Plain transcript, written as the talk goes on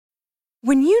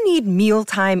When you need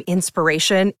mealtime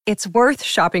inspiration, it's worth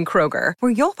shopping Kroger,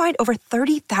 where you'll find over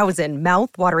 30,000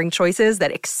 mouth-watering choices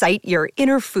that excite your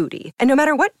inner foodie. And no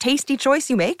matter what tasty choice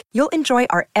you make, you'll enjoy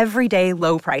our everyday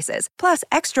low prices, plus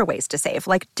extra ways to save,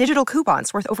 like digital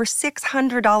coupons worth over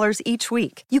 $600 each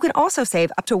week. You can also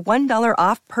save up to $1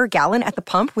 off per gallon at the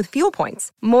pump with fuel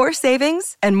points. More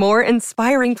savings and more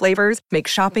inspiring flavors make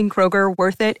shopping Kroger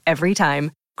worth it every time.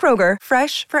 Kroger,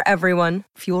 fresh for everyone.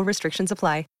 Fuel restrictions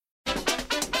apply.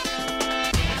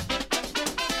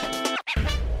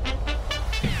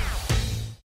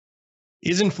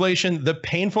 Is inflation the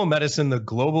painful medicine the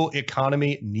global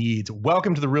economy needs?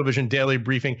 Welcome to the Real Vision Daily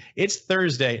Briefing. It's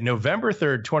Thursday, November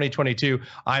 3rd, 2022.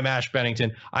 I'm Ash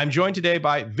Bennington. I'm joined today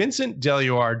by Vincent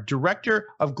Deluar, Director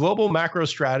of Global Macro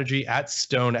Strategy at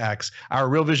StoneX. Our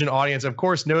Real Vision audience, of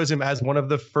course, knows him as one of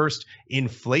the first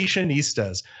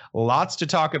inflationistas. Lots to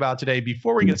talk about today.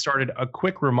 Before we get started, a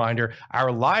quick reminder,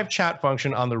 our live chat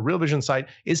function on the Real Vision site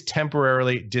is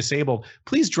temporarily disabled.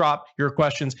 Please drop your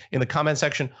questions in the comment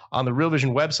section on the Real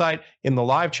Vision website, in the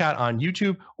live chat on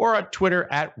YouTube, or on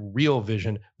Twitter at Real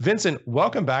Vision. Vincent,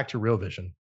 welcome back to Real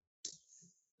Vision.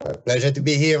 Pleasure to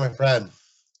be here, my friend.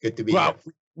 Good to be here.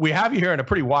 We have you here in a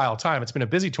pretty wild time. It's been a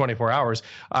busy 24 hours.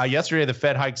 Yesterday, the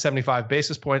Fed hiked 75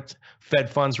 basis points. Fed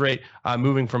funds rate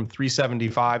moving from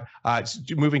 375,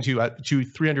 moving to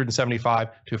 375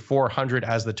 to 400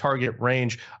 as the target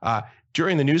range.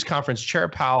 During the news conference, Chair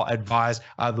Powell advised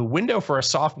the window for a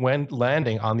soft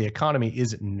landing on the economy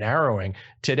is narrowing.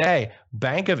 Today,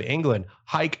 Bank of England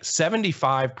hike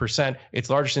 75%, its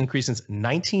largest increase since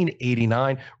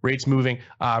 1989. Rates moving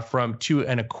from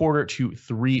 2.25% to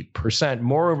 3%.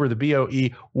 Moreover, the BOE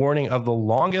warning of the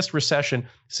longest recession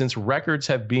since records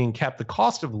have been kept. The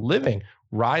cost of living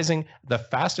rising the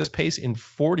fastest pace in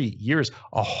 40 years.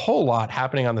 A whole lot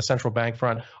happening on the central bank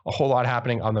front, a whole lot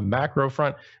happening on the macro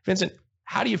front. Vincent,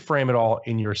 how do you frame it all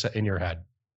in your head?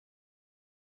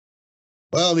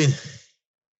 Well, I mean,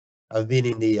 I've been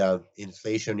in the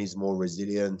inflation is more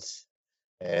resilient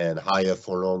and higher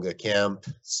for longer camp.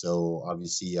 So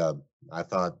obviously, I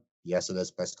thought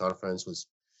yesterday's press conference was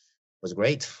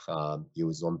great. He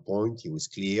was on point. He was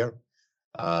clear.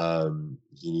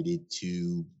 He needed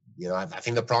to. I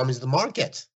think the problem is the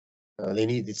market.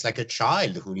 It's like a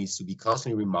child who needs to be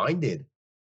constantly reminded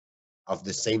of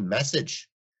the same message.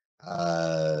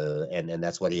 And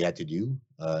that's what he had to do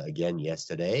again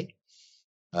yesterday.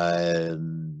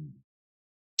 It's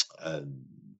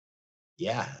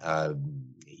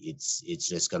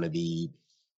just going to be,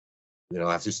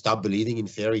 I have to stop believing in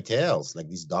fairy tales like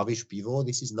this dovish pivot.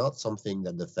 This is not something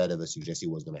that the Fed ever suggested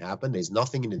was going to happen. There's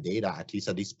nothing in the data, at least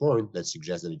at this point, that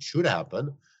suggests that it should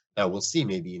happen. We'll see.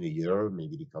 Maybe in a year,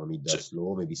 maybe the economy does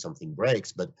slow, maybe something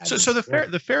breaks. But so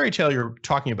the fairy tale you're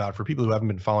talking about, for people who haven't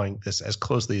been following this as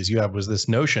closely as you have, was this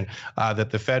notion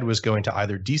that the Fed was going to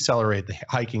either decelerate the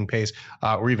hiking pace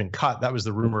or even cut. That was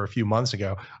the rumor a few months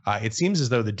ago. It seems as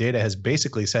though the data has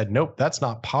basically said, nope, that's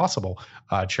not possible.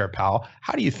 Chair Powell,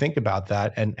 how do you think about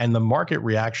that and the market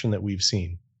reaction that we've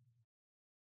seen?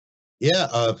 Yeah,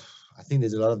 I think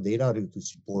there's a lot of data to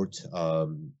support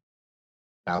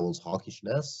Powell's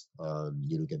hawkishness.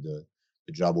 You look at the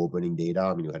job opening data.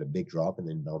 I mean, you had a big drop and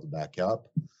then bounced back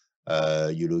up.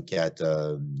 You look at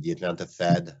the Atlanta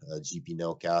Fed GP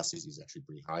nowcast is actually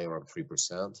pretty high, around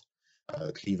 3%.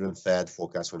 Cleveland Fed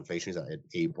forecast for inflation is at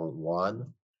 8.1.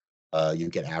 You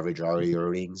look at average hourly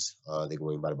earnings, they're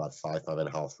going by about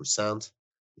 5.5%.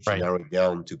 If you narrow it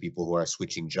down to people who are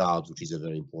switching jobs, which is a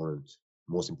very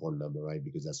most important number, right?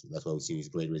 Because that's what we've seen is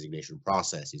great resignation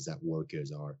process, is that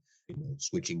workers are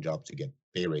switching jobs to get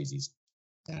pay raises.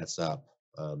 That's up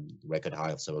record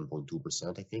high of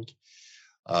 7.2%, I think.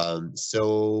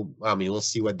 So I mean, we'll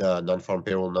see what the non-farm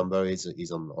payroll number is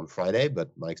on Friday,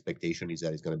 but my expectation is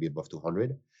that it's going to be above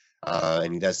 200.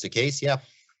 And if that's the case, yeah,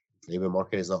 labor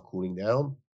market is not cooling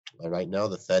down. Right now,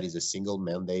 the Fed is a single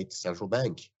mandate central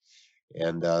bank.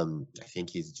 And I think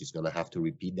he's just going to have to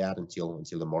repeat that until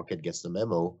the market gets the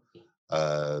memo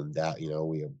that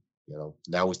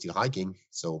now we're still hiking.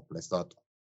 So let's not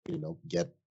get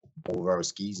over our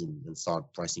skis and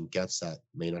start pricing cuts that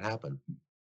may not happen.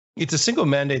 It's a single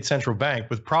mandate central bank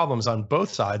with problems on both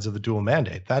sides of the dual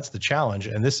mandate. That's the challenge.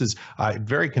 And this is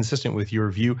very consistent with your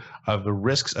view of the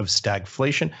risks of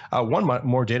stagflation. One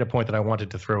more data point that I wanted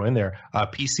to throw in there,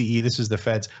 PCE, this is the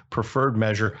Fed's preferred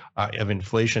measure of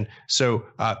inflation. So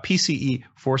PCE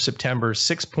for September,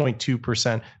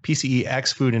 6.2%. PCE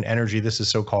ex food and energy, this is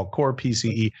so-called core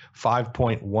PCE,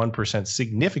 5.1%,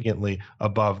 significantly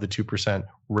above the 2%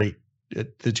 rate, the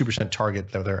 2%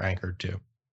 target that they're anchored to.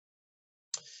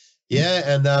 Yeah,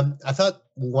 and I thought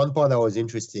one part that was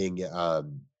interesting,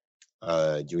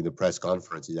 during the press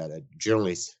conference is that a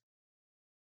journalist,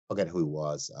 I forget who it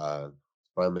was,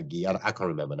 Brian McGee, I can't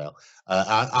remember now,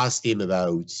 asked him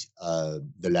about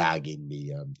the lag in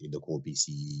the core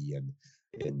PCE and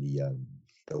in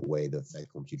the way the Fed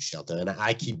computes shelter. And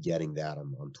I keep getting that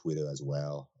on Twitter as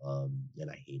well. And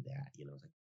I hate that, like,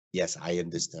 yes, I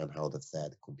understand how the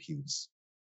Fed computes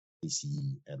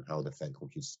PCE and how the Fed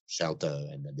computes shelter,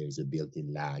 and that there's a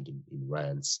built-in lag in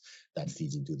rents that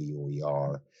feeds into the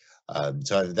OER.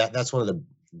 So that's one of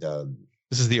the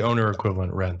This is the owner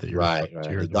equivalent rent that you're right.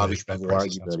 referring to. The Davish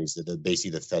argument is that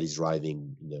basically the Fed is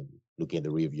driving, looking at the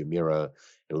rearview mirror,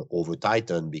 over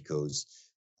tighten because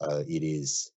it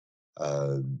is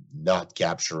not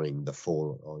capturing the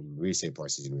fall on real estate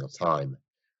prices in real time.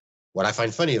 What I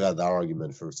find funny about that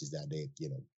argument first is that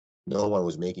no one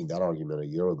was making that argument a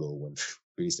year ago when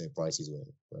real estate prices were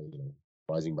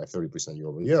rising by 30% year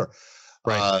over year.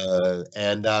 Right.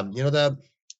 And at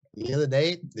the end of the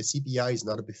day, the CPI is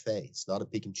not a buffet. It's not a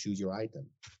pick and choose your item.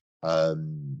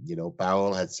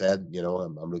 Powell had said,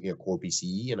 I'm looking at core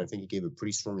PCE, and I think he gave a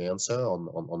pretty strong answer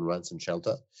on rents and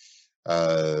shelter.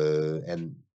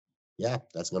 And yeah,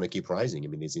 that's going to keep rising. I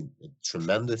mean, there's a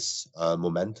tremendous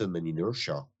momentum and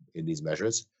inertia in these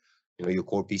measures. Your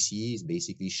core PCE is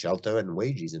basically shelter and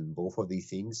wages, and both of these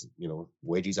things,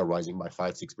 wages are rising by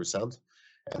 5-6%.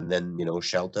 And then,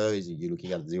 shelter is you're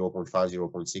looking at 0.5,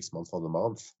 0.6 month on the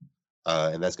month.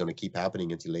 And that's going to keep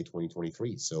happening until late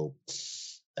 2023. So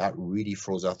that really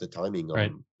throws off the timing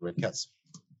on rate cuts.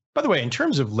 By the way, in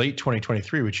terms of late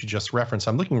 2023, which you just referenced,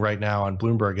 I'm looking right now on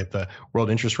Bloomberg at the world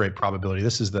interest rate probability.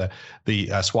 This is the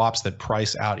swaps that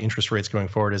price out interest rates going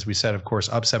forward. As we said, of course,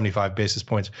 up 75 basis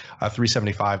points,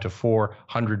 375 to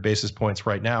 400 basis points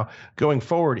right now. Going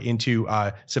forward into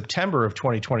September of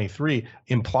 2023,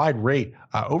 implied rate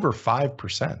over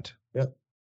 5%. Yeah.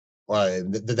 Well,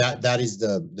 that is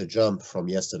the jump from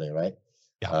yesterday, right?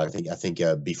 Yeah. I think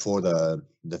before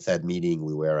the Fed meeting,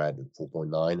 we were at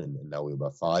 4.9, and now we're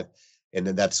about 5. And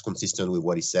then that's consistent with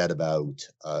what he said about,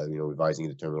 revising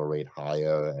the terminal rate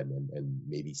higher and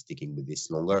maybe sticking with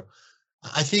this longer.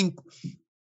 I think,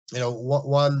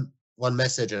 one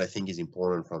message that I think is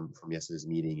important from yesterday's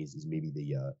meeting is maybe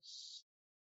the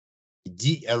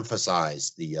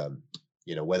de-emphasize the,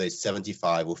 whether it's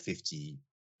 75 or 50,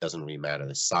 doesn't really matter,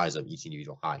 the size of each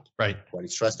individual hike. Right. What he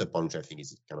stressed upon, which I think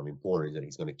is kind of important, is that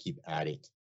he's going to keep at it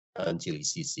until he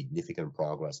sees significant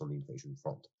progress on the inflation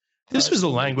front. This was the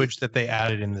language that they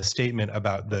added in the statement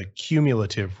about the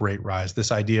cumulative rate rise,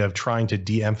 this idea of trying to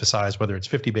de-emphasize whether it's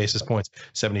 50 basis points,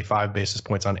 75 basis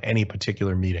points on any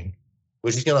particular meeting.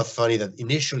 Which is kind of funny that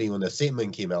initially when the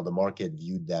statement came out, the market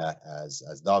viewed that as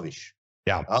dovish.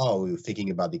 Yeah. Oh, we were thinking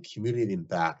about the cumulative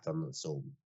impact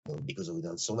because we've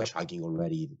done so much hiking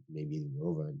already, maybe we're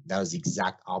over. That was the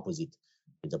exact opposite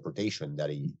interpretation that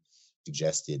he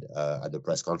suggested at the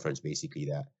press conference, basically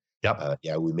that,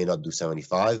 we may not do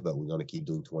 75, but we're going to keep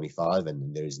doing 25,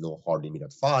 and there is no hard limit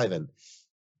at 5. And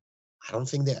I don't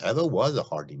think there ever was a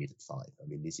hard limit at 5. I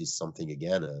mean, this is something,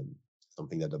 again,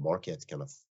 something that the market kind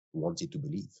of wanted to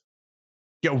believe.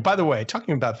 Yeah, well, by the way,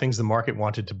 talking about things the market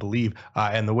wanted to believe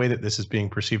and the way that this is being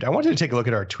perceived, I wanted to take a look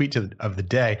at our tweet of the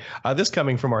day. This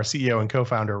coming from our CEO and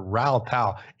co-founder, Raoul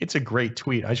Pal. It's a great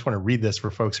tweet. I just want to read this for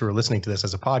folks who are listening to this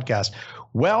as a podcast.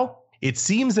 Well, it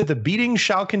seems that the beating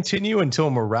shall continue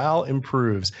until morale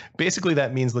improves. Basically,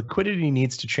 that means liquidity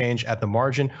needs to change at the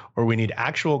margin, or we need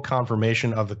actual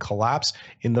confirmation of the collapse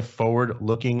in the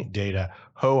forward-looking data.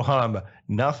 Ho hum,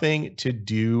 nothing to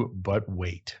do but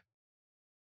wait.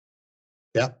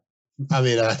 Yeah, I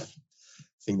mean, I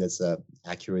think that's an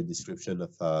accurate description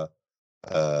of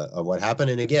what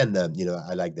happened. And again,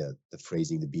 I like the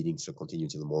phrasing, the beating shall continue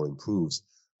until the morale improves.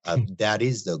 That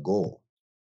is the goal.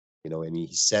 And he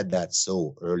said that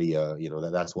so earlier,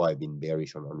 that's why I've been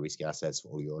bearish on risk assets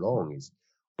all year long. Is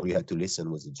all you had to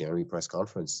listen was the January press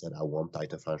conference that I want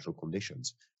tighter financial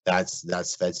conditions.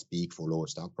 That's Fed speak for lower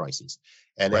stock prices.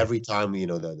 And every time,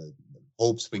 the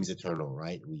hope springs eternal,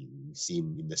 right? We've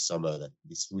seen in the summer that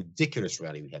this ridiculous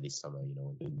rally we had this summer, in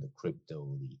the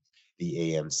crypto, the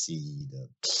AMC,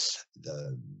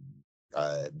 the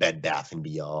Bed Bath and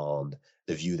Beyond,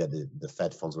 the view that the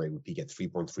Fed funds rate would peak at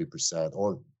 3.3%,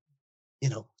 or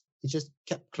it just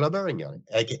kept clubbering on it.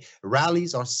 Okay.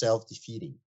 Rallies are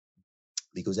self-defeating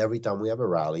because every time we have a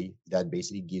rally, that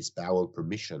basically gives Powell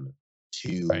permission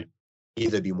to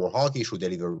either be more hawkish or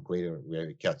deliver greater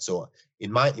rate cut. So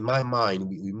in my mind,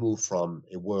 we moved from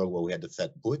a world where we had the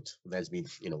Fed put that's been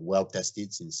well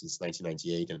tested since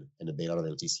 1998 and the bailout of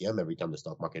LTCM. Every time the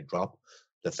stock market dropped,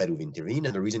 the Fed would intervene,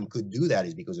 and the reason it could do that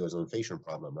is because there was an inflation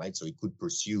problem, right? So it could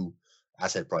pursue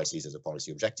asset prices as a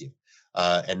policy objective.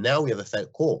 And now we have a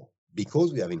Fed call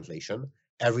because we have inflation.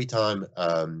 Every time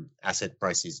asset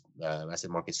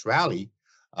markets rally,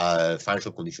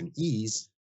 financial condition ease,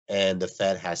 and the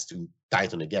Fed has to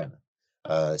tighten again.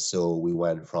 So we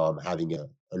went from having a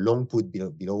long put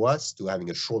below us to having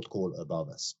a short call above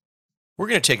us. We're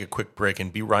going to take a quick break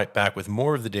and be right back with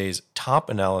more of the day's top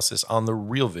analysis on the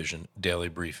Real Vision Daily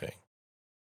Briefing.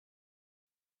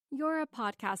 You're a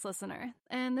podcast listener,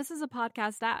 and this is a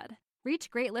podcast ad.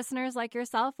 Reach great listeners like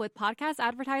yourself with podcast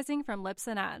advertising from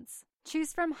Libsyn Ads.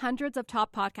 Choose from hundreds of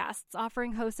top podcasts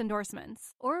offering host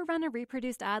endorsements, or run a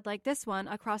reproduced ad like this one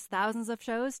across thousands of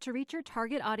shows to reach your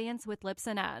target audience with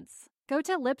Libsyn Ads. Go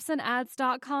to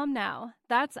libsynads.com now.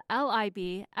 That's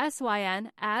LIBSYN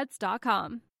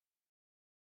ads.com.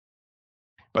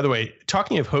 By the way,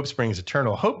 talking of hope springs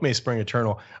eternal, hope may spring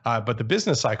eternal, but the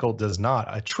business cycle does not.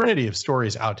 A trinity of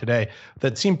stories out today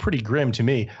that seem pretty grim to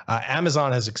me.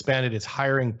 Amazon has expanded its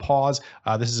hiring pause.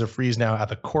 This is a freeze now at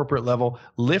the corporate level.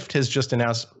 Lyft has just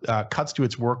announced cuts to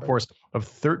its workforce of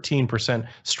 13%.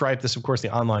 Stripe, this of course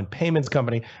the online payments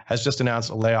company, has just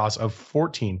announced layoffs of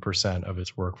 14% of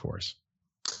its workforce.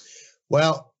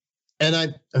 Well, and I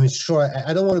mean, sure,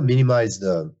 I don't want to minimize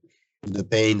the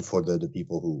pain for the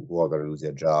people who are going to lose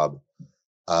their job.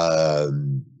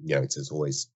 It's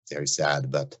always very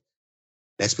sad, but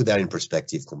let's put that in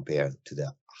perspective compared to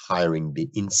the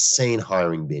insane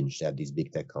hiring binge that these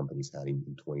big tech companies had in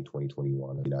 2020,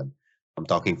 2021. I mean, I'm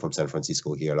talking from San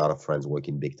Francisco here. A lot of friends work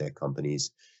in big tech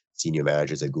companies, senior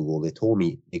managers at Google. They told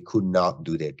me they could not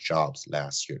do their jobs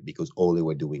last year because all they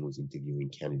were doing was interviewing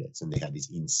candidates, and they had these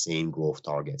insane growth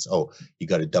targets. Oh, you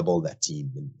got to double that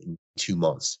team in 2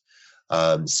 months.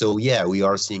 So yeah, we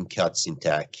are seeing cuts in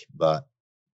tech, but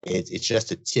it's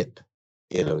just a tip.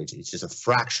 It's just a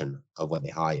fraction of what they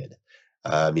hired.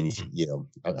 I mean,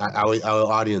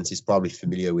 our audience is probably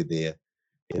familiar with the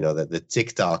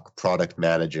TikTok product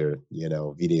manager,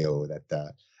 video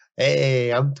that,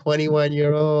 hey, I'm 21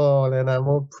 years old and I'm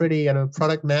all pretty and I'm a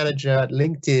product manager at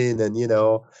LinkedIn, and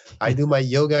I do my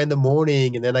yoga in the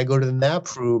morning and then I go to the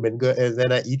nap room and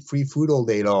then I eat free food all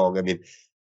day long. I mean,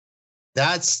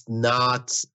 that's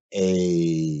not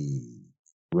a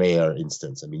rare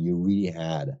instance. I mean, you really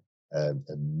had a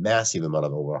massive amount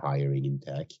of overhiring in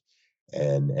tech,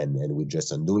 and we're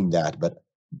just undoing that. But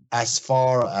as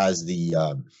far as the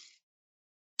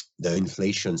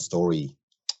inflation story,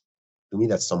 to me,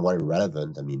 that's somewhat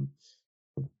irrelevant. I mean,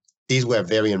 these were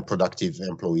very unproductive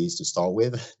employees to start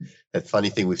with. That funny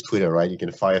thing with Twitter, right? You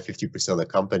can fire 50% of the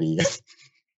company.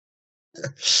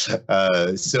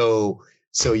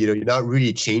 So you're not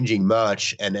really changing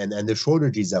much, and the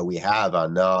shortages that we have are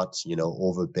not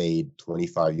overpaid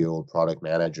 25-year-old product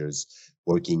managers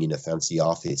working in a fancy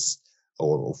office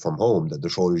or from home. The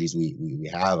shortages we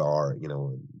have are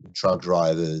truck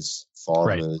drivers,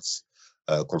 farmers.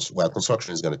 Right.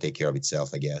 Construction is going to take care of itself,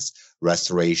 I guess.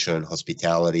 Restoration,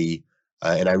 hospitality,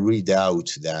 and I really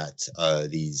doubt that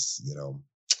these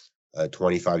a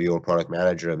 25-year-old product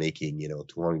manager making,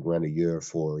 $200,000 a year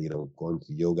for, going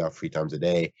to yoga 3 times a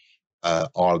day,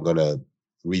 are going to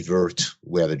revert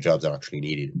where the jobs are actually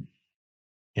needed.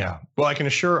 Yeah. Well, I can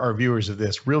assure our viewers of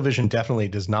this. Real Vision definitely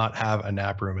does not have a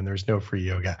nap room and there's no free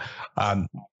yoga.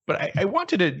 But I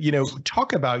wanted to,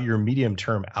 talk about your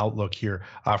medium-term outlook here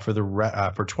for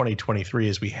 2023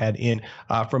 as we head in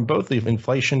from both the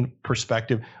inflation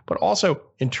perspective, but also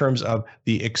in terms of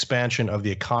the expansion of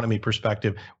the economy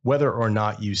perspective, whether or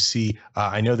not you see,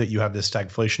 I know that you have this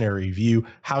stagflationary view,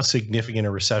 how significant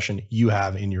a recession you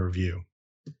have in your view.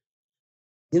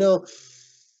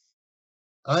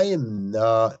 I am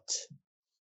not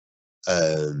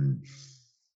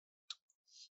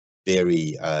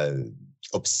very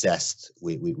obsessed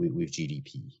with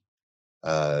GDP.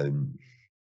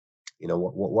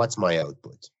 What's my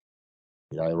output?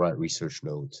 I write research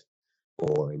note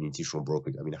or an institutional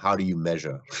brokerage. I mean, how do you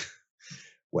measure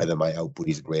whether my output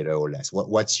is greater or less?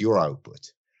 What's your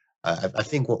output? I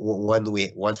think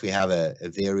once we have a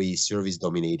very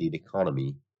service-dominated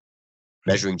economy,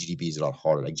 measuring GDP is a lot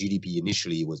harder. Like GDP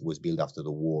initially was built after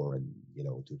the war, and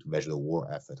to measure the war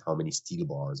effort, how many steel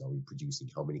bars are we producing,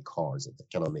 how many cars, that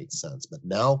cannot make sense. But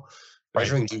now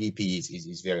measuring GDP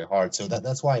is very hard. So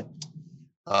that's why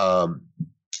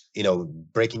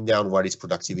breaking down what is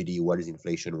productivity, what is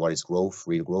inflation, what is growth,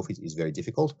 real growth is very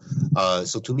difficult.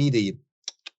 So to me,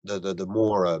 the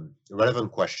more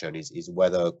relevant question is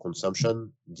whether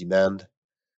consumption demand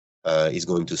is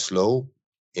going to slow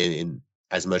in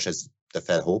as much as the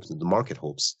Fed hopes and the market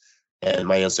hopes. And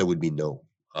my answer would be no.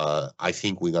 I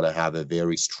think we're going to have a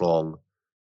very strong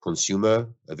consumer,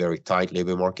 a very tight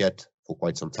labor market for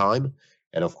quite some time.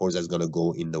 And of course, that's going to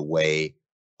go in the way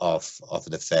of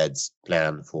the Fed's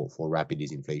plan for rapid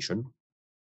disinflation.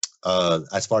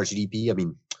 As far as GDP, I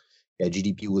mean, yeah,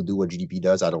 GDP will do what GDP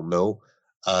does. I don't know.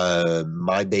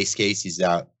 My base case is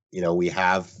that, we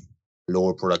have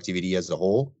lower productivity as a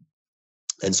whole.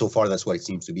 And so far, that's what it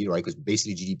seems to be, right? Because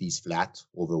basically GDP is flat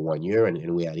over 1 year,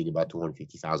 and we're adding about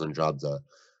 250,000 jobs a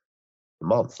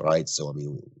month, right? So, I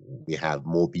mean, we have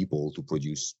more people to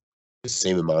produce the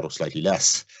same amount or slightly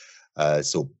less.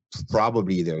 So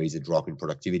probably there is a drop in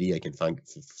productivity. I can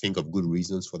think of good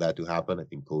reasons for that to happen. I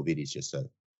think COVID is just a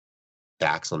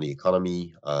tax on the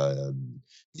economy,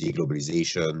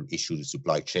 deglobalization, issues with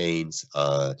supply chains,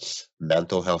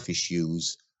 mental health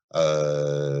issues,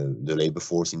 the labor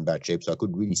force in bad shape. So I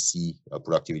could really see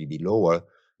productivity be lower.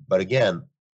 But again,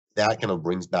 that kind of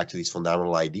brings back to this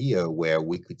fundamental idea where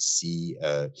we could see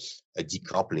a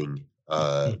decoupling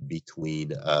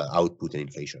between output and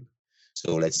inflation.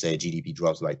 So let's say GDP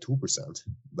drops by 2%,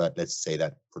 but let's say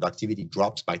that productivity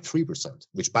drops by 3%,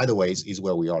 which, by the way, is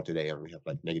where we are today, and we have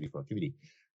like negative productivity.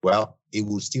 Well, it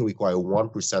will still require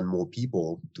 1% more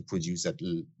people to produce that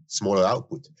smaller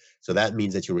output. So that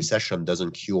means that your recession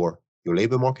doesn't cure your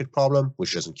labor market problem,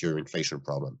 which doesn't cure your inflation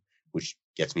problem, which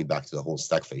gets me back to the whole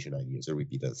stagflation idea, so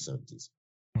repeat of the 70s.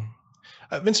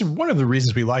 Vincent, one of the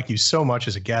reasons we like you so much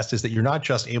as a guest is that you're not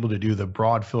just able to do the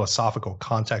broad philosophical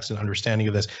context and understanding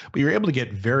of this, but you're able to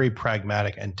get very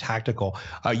pragmatic and tactical.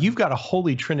 You've got a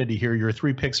holy trinity here. Your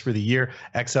 3 picks for the year: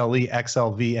 XLE,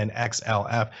 XLV, and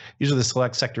XLF. These are the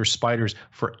select sector spiders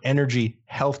for energy,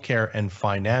 healthcare, and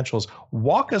financials.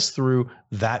 Walk us through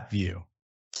that view.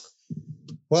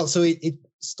 Well, so it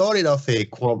started off a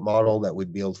quant model that we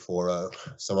built for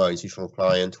some of our institutional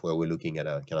clients, where we're looking at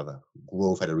a kind of a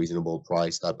growth at a reasonable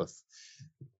price type of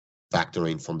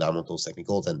factoring fundamentals,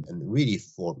 technicals, and really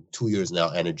for 2 years now,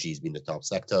 energy has been the top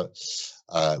sector,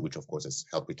 which of course has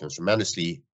helped returns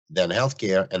tremendously. Then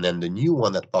healthcare, and then the new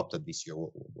one that popped up this year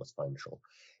was financial.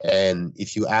 And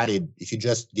if you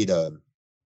just did a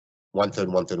 1/3,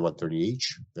 1/3, 1/3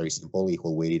 each, very simple,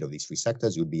 equal weighted of these 3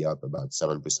 sectors, you'd be up about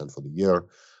 7% for the year,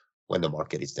 when the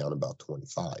market is down about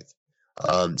 25.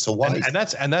 So why?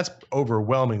 And that's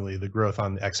overwhelmingly the growth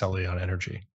on XLE on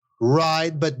energy.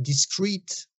 Right, but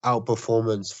discrete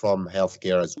outperformance from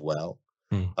healthcare as well.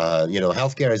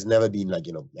 Healthcare has never been like,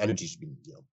 energy's been,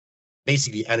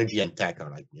 basically energy and tech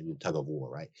are like in tug of war,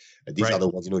 right? These are the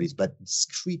ones this, but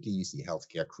discreetly you see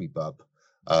healthcare creep up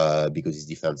because it's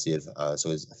defensive.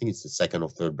 So I think it's the second or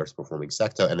third best performing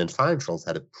sector. And then financials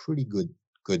had a pretty good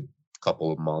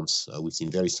couple of months. We've seen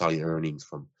very solid earnings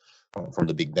from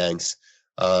the big banks.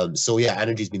 So yeah,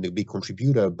 energy has been the big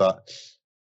contributor, but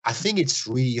I think it's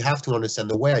really, you have to understand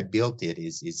the way I built it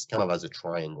is kind of as a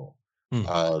triangle.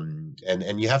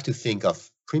 And you have to think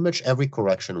of pretty much every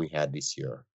correction we had this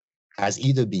year has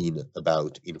either been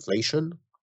about inflation,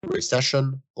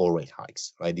 recession, or rate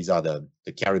hikes, right? These are the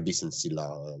Charybdis and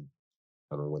Scylla,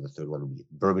 I don't know what the third one would be,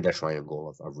 Bermuda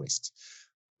Triangle of risks: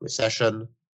 recession,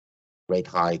 rate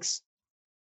hikes,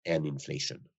 and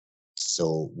inflation.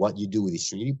 So what you do with this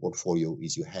Trinity portfolio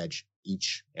is you hedge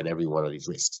each and every one of these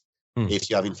risks. If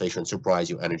you have inflation surprise,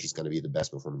 your energy is going to be the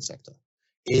best performing sector.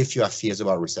 If you have fears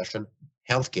about recession,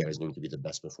 healthcare is going to be the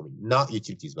best performing, not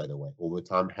utilities, by the way. Over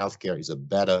time, healthcare is a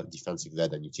better defensive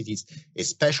bet than utilities,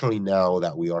 especially now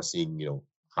that we are seeing,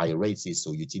 higher rates.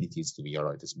 So utilities, to be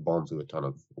honest, is bound to a ton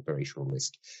of operational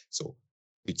risk. So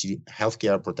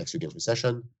healthcare protects you against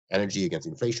recession, energy against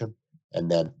inflation,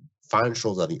 and then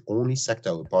financials are the only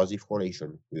sector with positive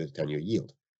correlation with a 10-year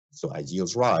yield. So as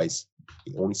yields rise,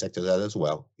 the only sector that as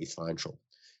well is financial.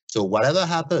 So whatever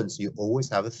happens, you always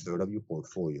have a third of your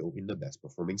portfolio in the best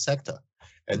performing sector.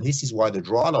 And this is why the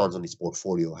drawdowns on this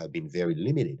portfolio have been very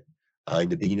limited. In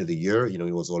the beginning of the year, it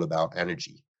was all about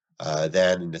energy.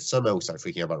 Then in the summer, we started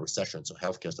freaking about recession. So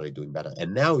healthcare started doing better.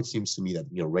 And now it seems to me that,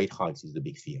 rate hikes is the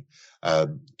big fear.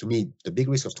 To me, the big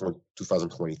risk of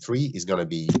 2023 is going to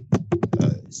be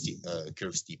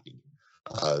curve steepening.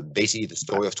 Basically, the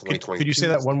story of 2022. Could you say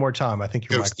that one more time? I think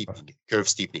you're curve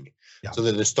steepening. Yeah. So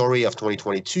the story of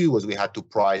 2022 was we had to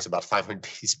price about 500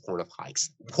 basis points of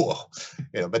hikes. Whoa.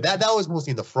 But that was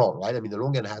mostly in the front, right? I mean, the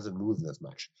long end hasn't moved as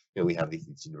much. We have these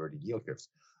inverted yield curves.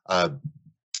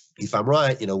 If I'm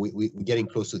right, we're getting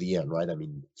close to the end, right? I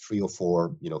mean, 3 or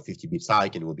 4, 50 bits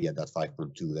hike, and we'll be at that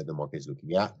 5.2 that the market is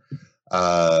looking at.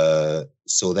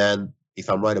 So then, if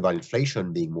I'm right about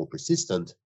inflation being more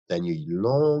persistent, then your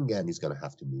long end is going to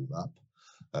have to move up.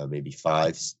 Maybe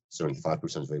 5, certainly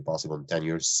 5% is very possible. In 10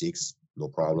 years, 6, no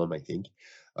problem, I think.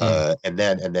 And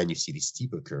then you see these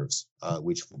steeper curves,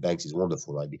 which for banks is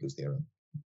wonderful, right? Because they're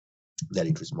net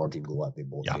interest margin go up. They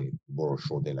borrow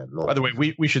short, they lend long. By the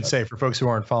way, we should say for folks who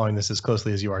aren't following this as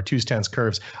closely as you are, 2-10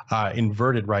 curves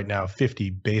inverted right now, 50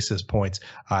 basis points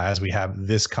as we have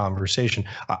this conversation.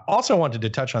 I also wanted to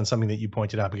touch on something that you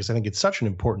pointed out because I think it's such an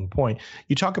important point.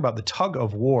 You talk about the tug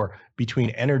of war between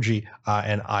energy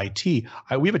and IT.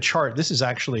 We have a chart. This is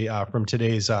actually from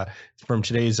today's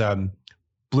Bloomberg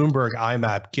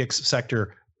IMAP GICS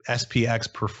sector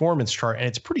SPX performance chart, and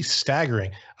it's pretty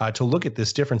staggering to look at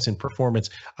this difference in performance.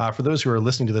 For those who are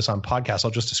listening to this on podcast,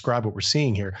 I'll just describe what we're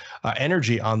seeing here.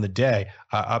 Energy on the day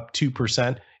up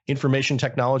 2%, information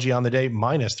technology on the day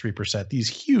minus 3%. These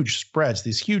huge spreads,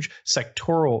 these huge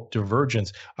sectoral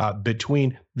divergence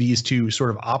between these two sort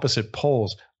of opposite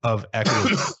poles of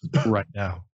equity right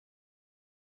now.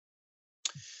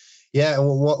 Yeah,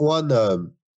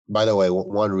 by the way,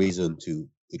 one reason to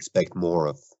expect more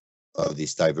of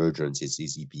this divergence is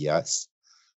EPS.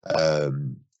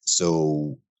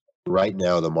 So right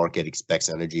now, the market expects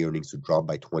energy earnings to drop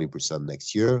by 20%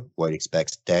 next year, while it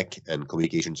expects tech and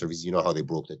communication services. You know how they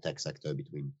broke the tech sector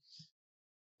between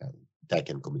tech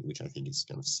and communication, which I think is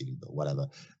kind of silly, but whatever.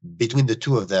 Between the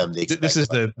two of them, they expect... This is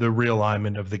the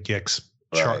realignment of the GICS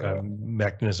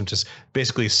mechanism to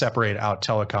basically separate out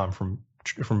telecom from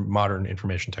modern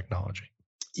information technology.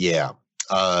 Yeah.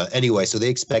 Anyway, so they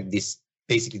expect this,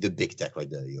 basically the big tech,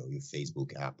 like your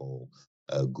Facebook, Apple,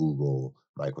 Google,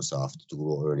 Microsoft, to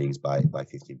grow earnings by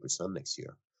 15% next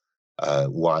year,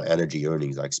 while energy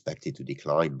earnings are expected to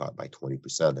decline by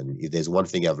 20%. And if there's one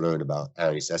thing I've learned about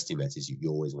analyst estimates is you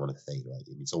always want to fail, right?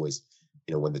 And it's always,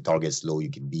 when the target's low, you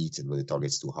can beat, and when the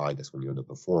target's too high, that's when you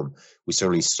underperform. We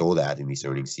certainly saw that in this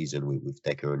earnings season with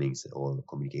tech earnings or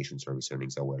communication service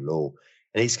earnings that were low.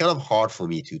 And it's kind of hard for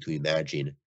me to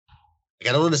imagine.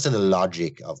 I don't understand the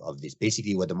logic of this.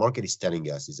 Basically, what the market is telling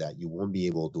us is that you won't be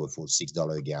able to afford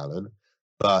 $6 a gallon,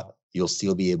 but you'll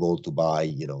still be able to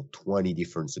buy, 20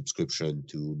 different subscription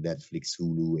to Netflix,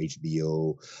 Hulu,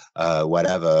 HBO,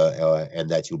 whatever, and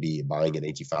that you'll be buying an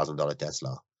 $80,000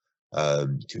 Tesla.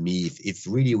 To me, if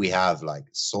really we have like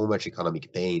so much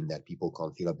economic pain that people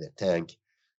can't fill up their tank,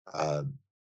 a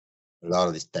lot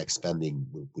of this tech spending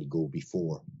will go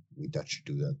before we touch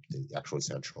to the actual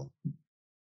essential.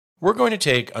 We're going to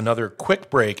take another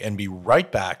quick break and be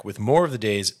right back with more of the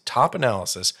day's top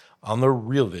analysis on the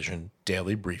Real Vision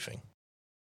Daily Briefing.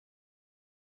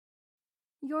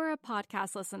 You're a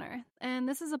podcast listener, and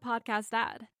this is a podcast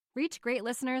ad. Reach great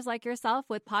listeners like yourself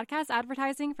with podcast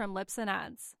advertising from Libsyn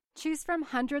Ads. Choose from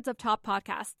hundreds of top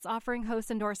podcasts offering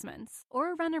host endorsements,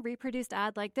 or run a reproduced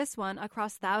ad like this one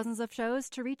across thousands of shows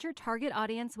to reach your target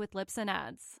audience with Libsyn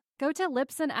Ads. Go to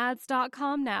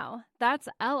libsynads.com now. That's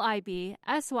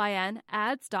LIBSYN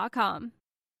ads.com.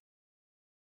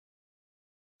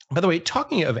 By the way,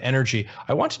 talking of energy,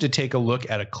 I wanted to take a look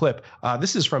at a clip.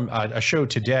 This is from a show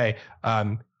today.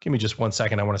 Give me just 1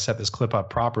 second. I want to set this clip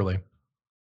up properly.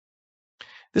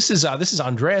 This is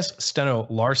Andreas Steno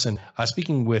Larsen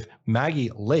speaking with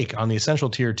Maggie Lake on the Essential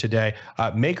Tier today.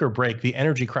 Make or break, the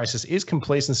energy crisis. Is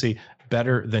complacency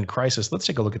better than crisis? Let's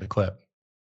take a look at the clip.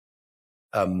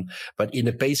 But in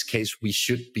a base case, we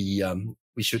should be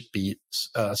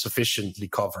sufficiently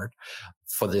covered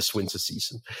for this winter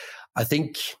season. I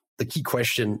think the key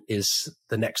question is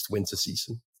the next winter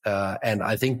season. And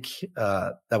I think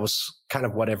that was kind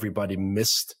of what everybody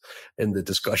missed in the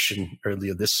discussion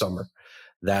earlier this summer,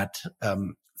 that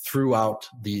throughout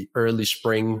the early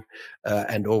spring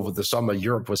and over the summer,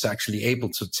 Europe was actually able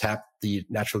to tap the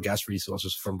natural gas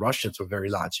resources from Russia to a very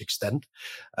large extent.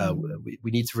 We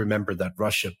need to remember that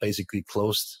Russia basically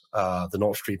closed the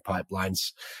Nord Stream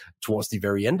pipelines towards the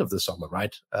very end of the summer,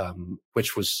 right?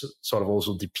 Which was sort of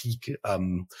also the peak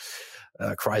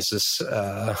crisis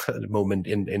moment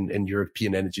in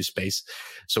European energy space.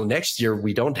 So next year,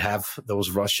 we don't have those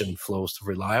Russian flows to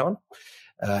rely on.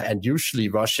 And usually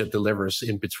Russia delivers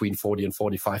in between 40 and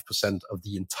 45% of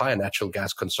the entire natural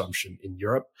gas consumption in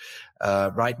Europe.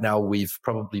 Right now, we've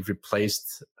probably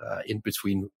replaced in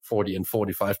between 40 and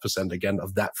 45% again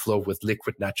of that flow with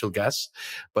liquid natural gas.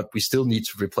 But we still need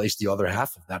to replace the other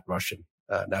half of that Russian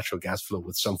natural gas flow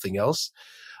with something else.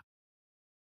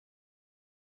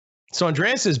 So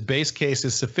Andreas's base case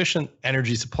is sufficient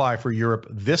energy supply for Europe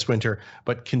this winter,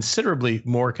 but considerably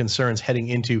more concerns heading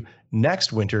into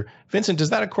next winter. Vincent, does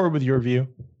that accord with your view?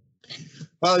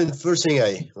 Well, the first thing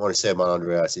I want to say about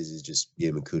Andreas is just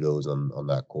give him kudos on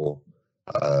that call.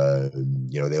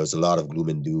 There was a lot of gloom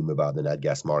and doom about the nat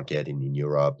gas market in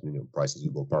Europe. Prices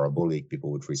would go parabolic,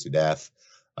 people would freeze to death,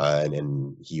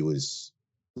 and he was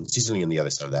consistently on the other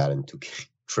side of that and took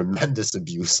tremendous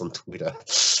abuse on Twitter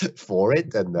for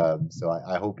it, and so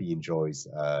I hope he enjoys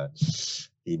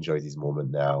he enjoys his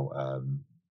moment now.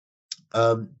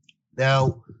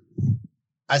 Now,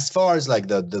 as far as like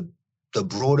the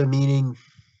broader meaning,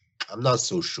 I'm not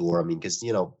so sure. I mean, because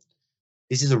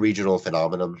this is a regional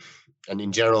phenomenon, and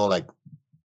in general, like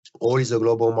oil is a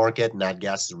global market, nat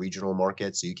gas is a regional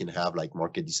market, so you can have like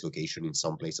market dislocation in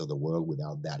some place of the world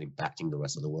without that impacting the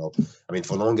rest of the world. I mean,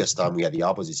 for the longest time, we had the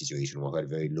opposite situation. We had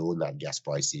very low nat gas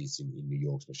prices in New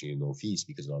York, especially in the Northeast,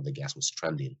 because a lot of the gas was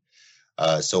stranded.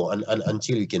 So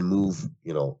until you can move,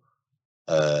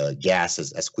 gas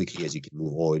as quickly as you can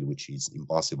move oil, which is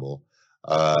impossible,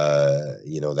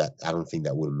 that I don't think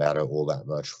that will matter all that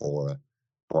much for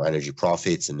energy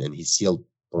profits. And he still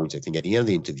points, I think, at the end of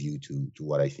the interview to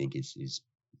what I think is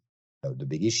the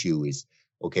big issue is,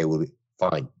 okay, we'll be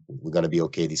fine. We're going to be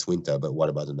okay this winter, but what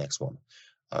about the next one?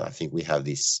 I think we have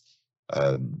this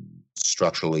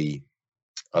structurally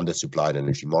undersupplied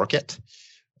energy market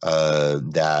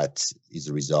that is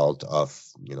a result of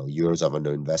years of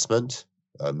underinvestment,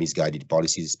 misguided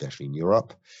policies, especially in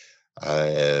Europe,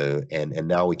 and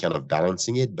now we're kind of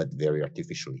balancing it, but very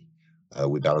artificially.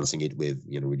 We're balancing it with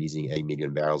releasing 8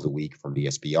 million barrels a week from the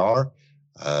SPR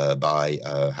by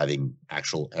having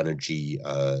actual energy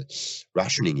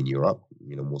rationing in Europe.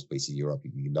 Most places in Europe,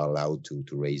 you're not allowed to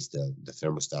raise the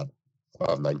thermostat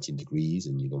above 19 degrees,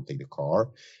 and you don't take the car.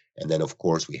 And then, of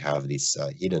course, we have this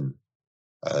hidden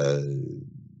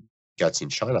cuts in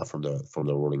China from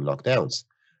the rolling lockdowns.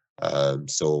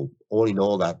 So all in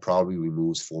all, that probably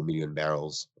removes 4 million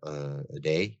barrels a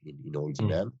day in oil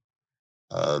demand.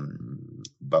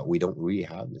 But we don't really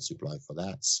have the supply for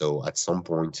that. So at some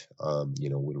point,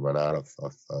 we'll run out of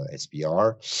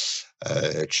SPR.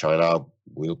 China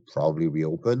will probably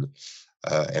reopen,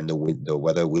 and the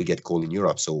weather will get cold in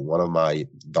Europe. So one of my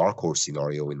dark horse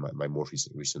scenario in my most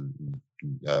recent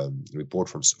report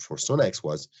for Sonex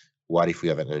was, what if we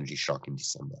have an energy shock in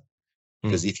December?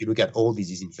 Because if you look at all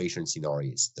these disinflation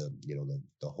scenarios,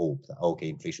 the hope that, okay,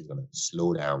 inflation is going to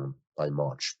slow down by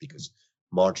March, because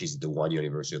March is the 1 year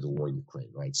anniversary of the war in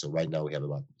Ukraine, right? So right now we have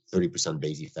about 30%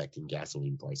 base effect in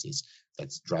gasoline prices.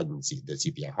 That's dragging the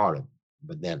CPI harder.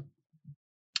 But then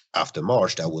after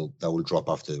March, that will drop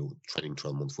off the trailing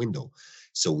 12-month window.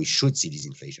 So we should see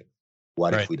disinflation.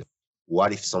 What if we don't?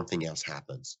 What if something else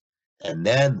happens? And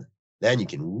then you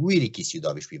can really kiss your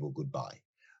dovish people goodbye.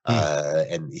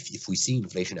 And if we see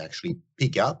inflation actually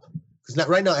pick up, because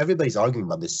right now everybody's arguing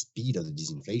about the speed of the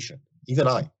disinflation. Even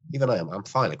I, I'm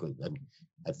fine.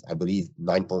 I believe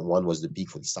 9.1 was the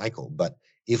peak for the cycle. But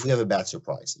if we have a bad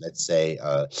surprise, let's say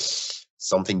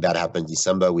something bad happened in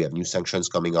December, we have new sanctions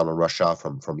coming on Russia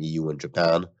from EU and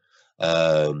Japan.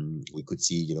 We could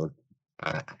see,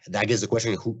 I guess the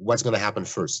question is, what's going to happen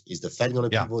first? Is the Fed going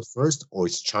to pivot first, or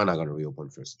is China going to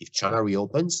reopen first? If China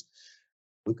reopens,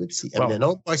 we could see. I mean,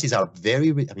 oil prices are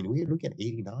we're looking at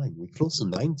 89. We're close to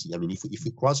 90. I mean, if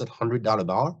we cross that $100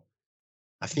 bar,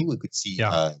 I think we could see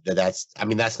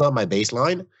that's not my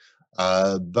baseline,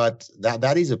 but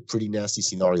that is a pretty nasty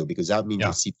scenario, because that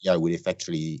means the CPI would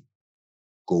effectively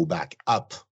go back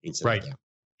up instead of down.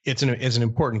 It's an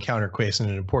important counter case and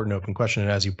an important open question.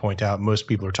 And as you point out, most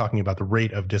people are talking about the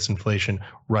rate of disinflation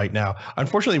right now.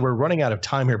 Unfortunately, we're running out of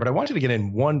time here, but I wanted to get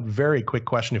in one very quick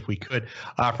question, if we could,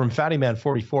 from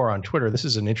FattyMan44 on Twitter. This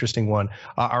is an interesting one.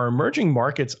 Are emerging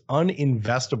markets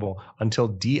uninvestable until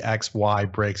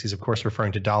DXY breaks? He's, of course,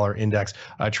 referring to dollar index,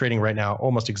 trading right now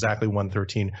almost exactly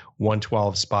 113,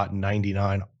 112 spot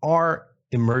 99. Are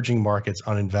emerging markets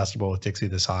uninvestable with Dixie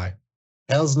this high?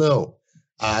 Hells no.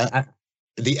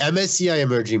 The MSCI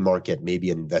emerging market may be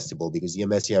uninvestable, because the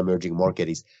MSCI emerging market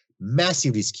is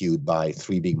massively skewed by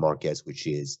three big markets,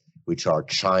 which are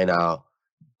China,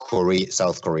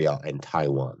 South Korea, and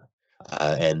Taiwan.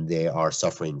 And they are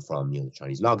suffering from the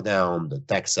Chinese lockdown, the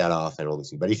tech sell-off, and all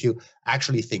this. But if you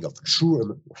actually think of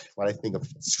true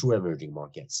emerging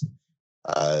markets,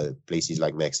 places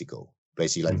like Mexico,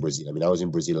 places like Brazil. I mean, I was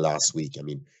in Brazil last week. I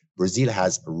mean, Brazil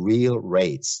has real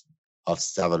rates of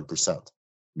 7%.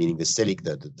 Meaning the Selic,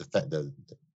 the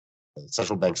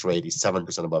central bank's rate is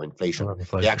 7% above inflation.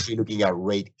 They're actually looking at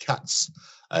rate cuts.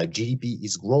 GDP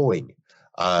is growing.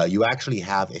 You actually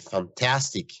have a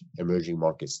fantastic emerging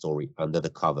market story under the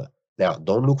cover. Now,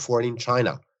 don't look for it in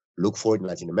China. Look for it in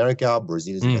Latin America.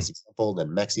 Brazil is the best example.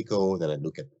 Then Mexico. Then I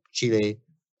look at Chile,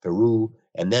 Peru.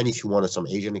 And then if you wanted some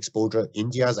Asian exposure,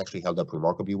 India has actually held up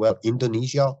remarkably well.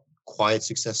 Indonesia, quiet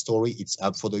success story. It's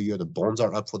up for the year. The bonds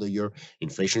are up for the year.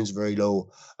 Inflation is very low.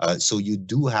 So you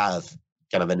do have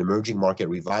kind of an emerging market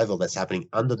revival that's happening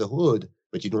under the hood,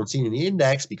 but you don't see it in the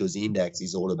index because the index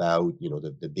is all about,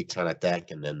 the big China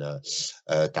tech and then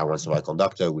Taiwan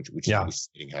Semiconductor, which is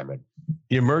getting hammered.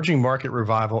 The emerging market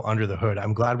revival under the hood.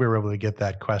 I'm glad we were able to get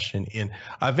that question in.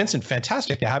 Vincent,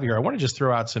 fantastic to have you here. I want to just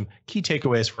throw out some key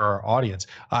takeaways for our audience.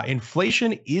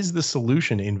 Inflation is the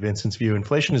solution in Vincent's view.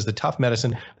 Inflation is the tough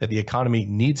medicine that the economy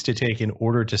needs to take in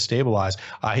order to stabilize.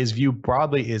 His view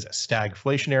broadly is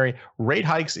stagflationary. Rate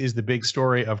hikes is the big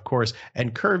story, of course,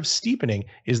 and curve steepening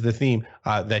is the theme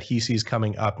that he sees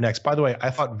coming up next. By the way, I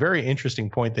thought very interesting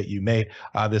point that you made,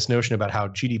 this notion about how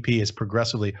GDP is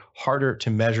progressively harder to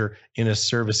measure in a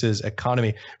services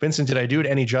economy. Vincent, did I do it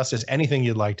any justice? Anything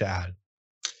you'd like to add?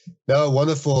 No,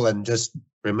 wonderful. And just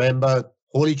remember,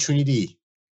 Holy Trinity: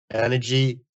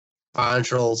 energy,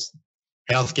 financials,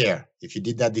 healthcare. If you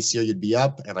did that this year, you'd be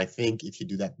up. And I think if you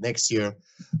do that next year,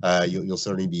 you'll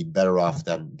certainly be better off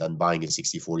than buying a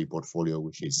 60-40 portfolio,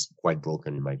 which is quite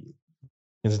broken in my view.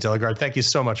 Vincent de la Garde, thank you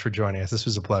so much for joining us. This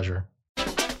was a pleasure.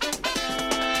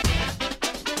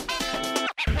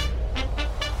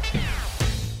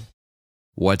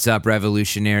 What's up,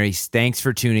 revolutionaries? Thanks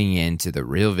for tuning in to the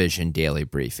Real Vision Daily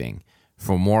Briefing.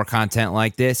 For more content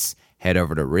like this, head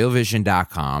over to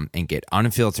realvision.com and get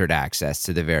unfiltered access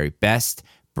to the very best,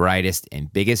 brightest,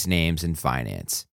 and biggest names in finance.